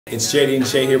It's JD and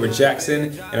Shay here with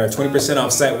Jaxxon, and our 20%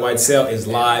 off site-wide sale is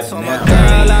live now.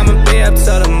 Girl, I'ma be up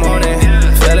till the morning,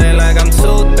 feeling like I'm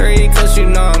 2-3, cause you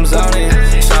know I'm zoning.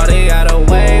 Shawty got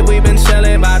away, we been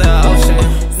chilling by the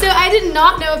ocean. So I did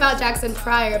not know about Jaxxon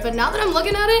prior, but now that I'm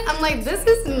looking at it, I'm like, this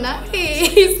is nice.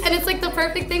 And it's like the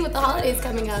perfect thing with the holidays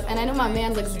coming up, and I know my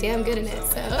man looks damn good in it,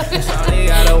 so. Shawty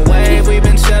got away, we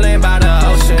been chilling by the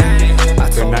ocean.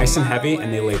 They're nice and heavy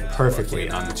and they lay perfectly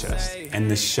on the chest. And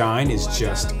the shine is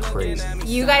just crazy.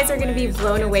 You guys are gonna be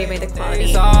blown away by the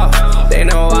quality. They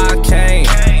know I can't.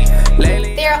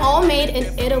 They are all made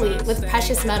in Italy with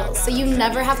precious metals, so you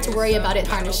never have to worry about it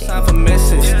tarnishing.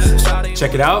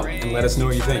 Check it out and let us know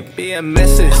what you think.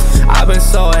 I've been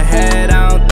so ahead, I don't